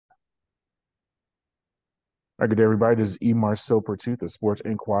All right, good day, everybody. This is E. Marcel Pertut of Sports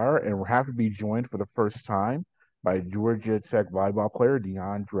Inquirer, and we're happy to be joined for the first time by Georgia Tech volleyball player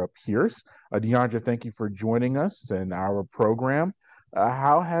DeAndra Pierce. DeAndra, thank you for joining us in our program.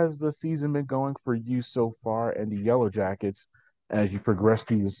 How has the season been going for you so far and the Yellow Jackets as you progress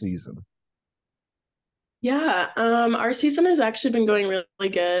through the season? Our season has actually been going really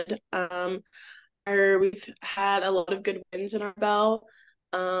good. We've had a lot of good wins in our belt.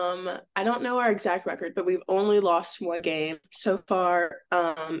 I don't know our exact record, but we've only lost one game so far.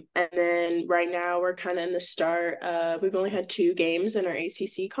 And then right now we're kind of in the start. We've only had two games in our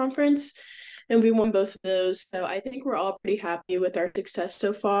ACC conference, and we won both of those. So I think we're all pretty happy with our success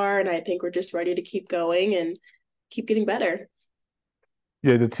so far, and I think we're just ready to keep going and keep getting better.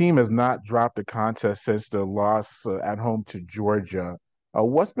 Yeah, the team has not dropped a contest since the loss at home to Georgia.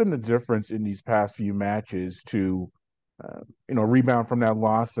 What's been the difference in these past few matches to, rebound from that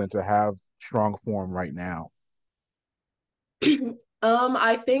loss and to have strong form right now?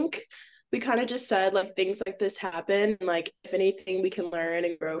 I think we kind of just said like things like this happen, and like if anything, we can learn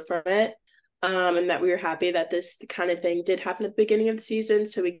and grow from it. And that we were happy that this kind of thing did happen at the beginning of the season,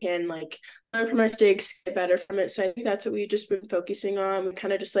 so we can like learn from our mistakes, get better from it. So I think that's what we just been focusing on. We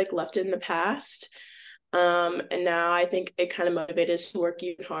kind of just like left it in the past. And now I think it kind of motivated us to work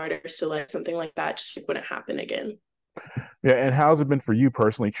even harder. So like something like that just like, wouldn't happen again. Yeah, and how's it been for you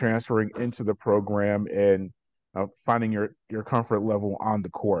personally transferring into the program and finding your comfort level on the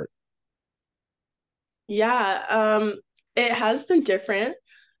court? Yeah, it has been different.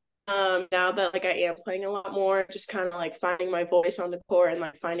 Now that like I am playing a lot more, just kind of like finding my voice on the court and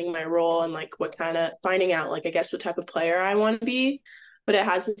like finding my role and like what kind of finding out like I guess what type of player I want to be. But it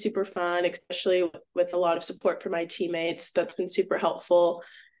has been super fun, especially with a lot of support from my teammates. That's been super helpful.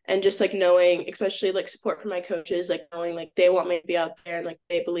 And just like knowing, especially like support from my coaches, like knowing like they want me to be out there and like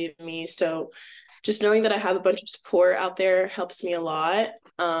they believe in me. So just knowing that I have a bunch of support out there helps me a lot.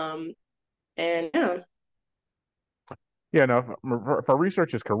 And yeah. Yeah, no, if our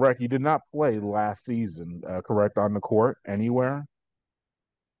research is correct, you did not play last season, correct, on the court anywhere?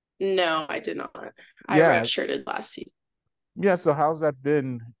 No, I did not. I Yeah, redshirted last season. yeah. So how's that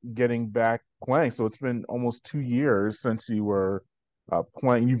been getting back playing? So it's been almost 2 years since you were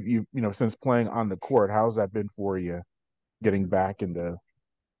playing. Since playing on the court. How's that been for you getting back into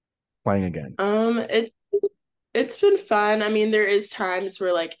playing again? It's been fun. I mean, there is times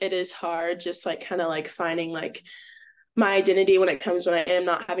where like it is hard, just like kind of like finding like my identity when it comes when I am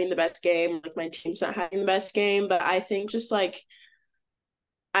not having the best game, like my team's not having the best game. But I think just like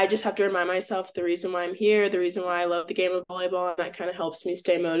I just have to remind myself the reason why I'm here, the reason why I love the game of volleyball, and that kind of helps me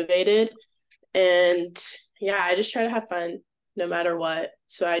stay motivated. And yeah, I just try to have fun no matter what.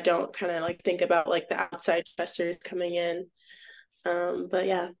 So I don't kind of like think about like the outside stressors coming in. But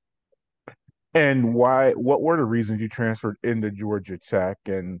yeah. And why? What were the reasons you transferred into Georgia Tech,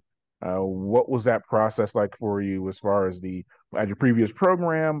 and what was that process like for you as far as the at your previous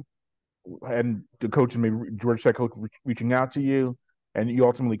program and the coaches, maybe Georgia Tech coach reaching out to you, and you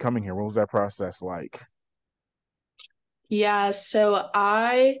ultimately coming here? What was that process like? Yeah, so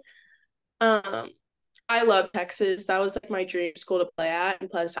um I love Texas. That was like my dream school to play at. And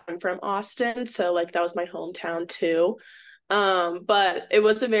plus I'm from Austin, so like that was my hometown too. But it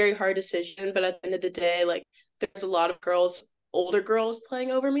was a very hard decision. But at the end of the day, like there's a lot of girls, older girls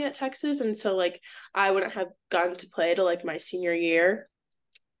playing over me at Texas. And so like I wouldn't have gotten to play to like my senior year.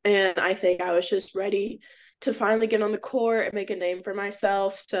 And I think I was just ready to finally get on the court and make a name for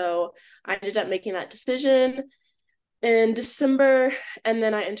myself. So I ended up making that decision in December, and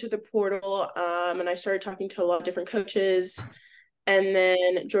then I entered the portal, and I started talking to a lot of different coaches. And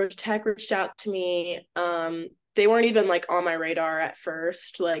then Georgia Tech reached out to me. They weren't even like on my radar at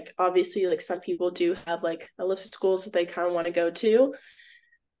first. Like obviously, like some people do have like a list of schools that they kind of want to go to.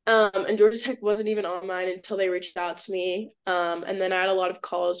 And Georgia Tech wasn't even on mine until they reached out to me. And then I had a lot of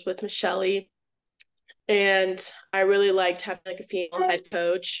calls with Michelle, and I really liked having like a female head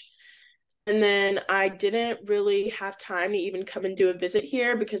coach. And then I didn't really have time to even come and do a visit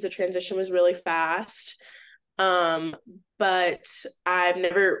here because the transition was really fast. Um, but I've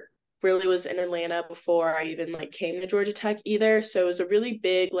never really was in Atlanta before I even like came to Georgia Tech either. So it was a really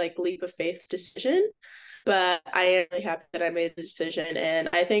big like leap of faith decision. But I am really happy that I made the decision. And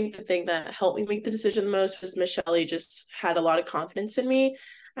I think the thing that helped me make the decision the most was Michelle just had a lot of confidence in me.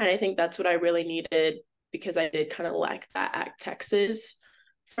 And I think that's what I really needed because I did kind of lack that at Texas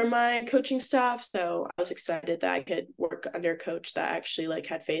for my coaching staff. So I was excited that I could work under a coach that actually like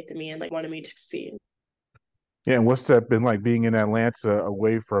had faith in me and like wanted me to succeed. Yeah, and what's that been like being in Atlanta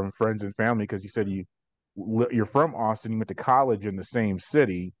away from friends and family? Because you said you're from Austin, you went to college in the same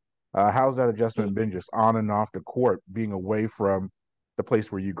city. How's that adjustment been just on and off the court, being away from the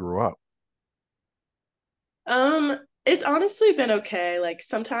place where you grew up? It's honestly been okay. Like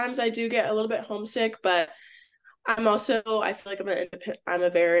sometimes I do get a little bit homesick, but I feel like I'm a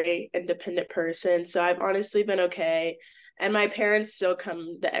very independent person, so I've honestly been okay. And my parents still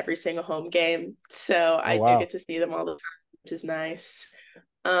come to every single home game, so Oh, I do wow. get to see them all the time, which is nice.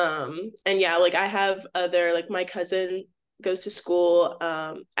 And yeah, like I have other like my cousin goes to school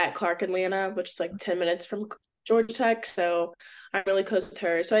at Clark Atlanta, which is like 10 minutes from Georgia Tech, so I'm really close with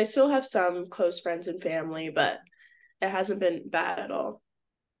her. So I still have some close friends and family, but it hasn't been bad at all.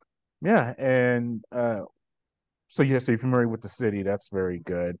 Yeah, and so yeah, so you're familiar with the city. That's very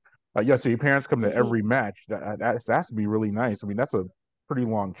good. Yeah, so your parents come to Mhm. every match. That has to be really nice. I mean, that's a pretty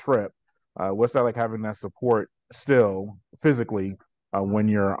long trip. What's that like having that support still physically when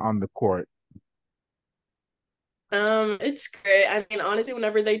you're on the court? It's great. I mean, honestly,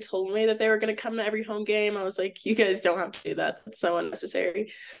 whenever they told me that they were gonna come to every home game, I was like, you guys don't have to do that. That's so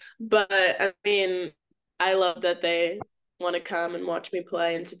unnecessary. But I mean, I love that they want to come and watch me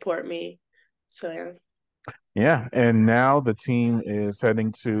play and support me. So yeah. Yeah, and now the team is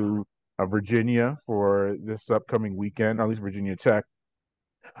heading to Virginia for this upcoming weekend, or at least Virginia Tech.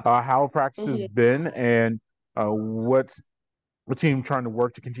 How have practices Mhm. been, and what's the team trying to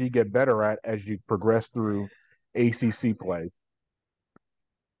work to continue to get better at as you progress through ACC play?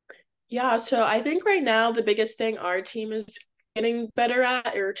 Yeah, so I think right now the biggest thing our team is getting better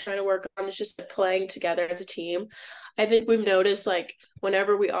at or trying to work on is just like, playing together as a team. I think we've noticed like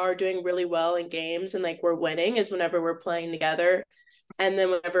whenever we are doing really well in games and like we're winning is whenever we're playing together. And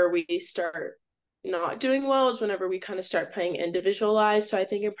then whenever we start not doing well is whenever we kind of start playing individualized. So I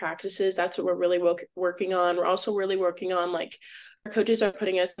think in practices, that's what we're really working on. We're also really working on like our coaches are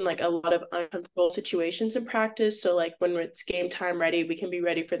putting us in like a lot of uncomfortable situations in practice. So like when it's game time ready, we can be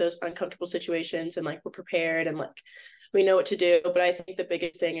ready for those uncomfortable situations and like we're prepared and like we know what to do. But I think the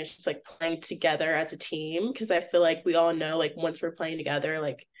biggest thing is just like playing together as a team because I feel like we all know like once we're playing together,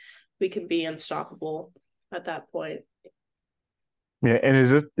 like we can be unstoppable at that point. Yeah, and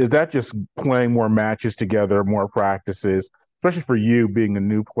is that just playing more matches together, more practices, especially for you being a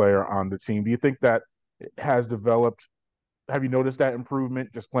new player on the team? Do you think that has developed? Have you noticed that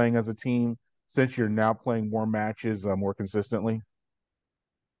improvement just playing as a team since you're now playing more matches more consistently?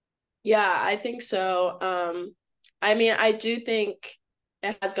 Yeah, I think so. I mean, I do think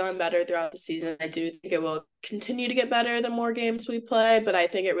it has gone better throughout the season. I do think it will continue to get better the more games we play, but I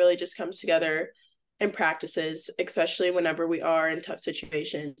think it really just comes together in practices, especially whenever we are in tough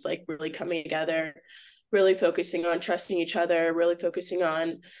situations, like really coming together, really focusing on trusting each other, really focusing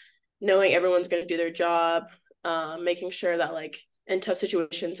on knowing everyone's going to do their job, making sure that like in tough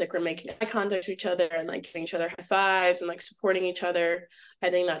situations, like we're making eye contact with each other and like giving each other high fives and like supporting each other. I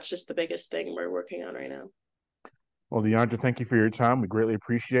think that's just the biggest thing we're working on right now. Well, DeAndre, thank you for your time. We greatly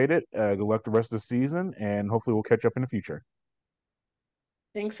appreciate it. Good luck the rest of the season, and hopefully we'll catch up in the future.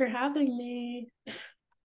 Thanks for having me.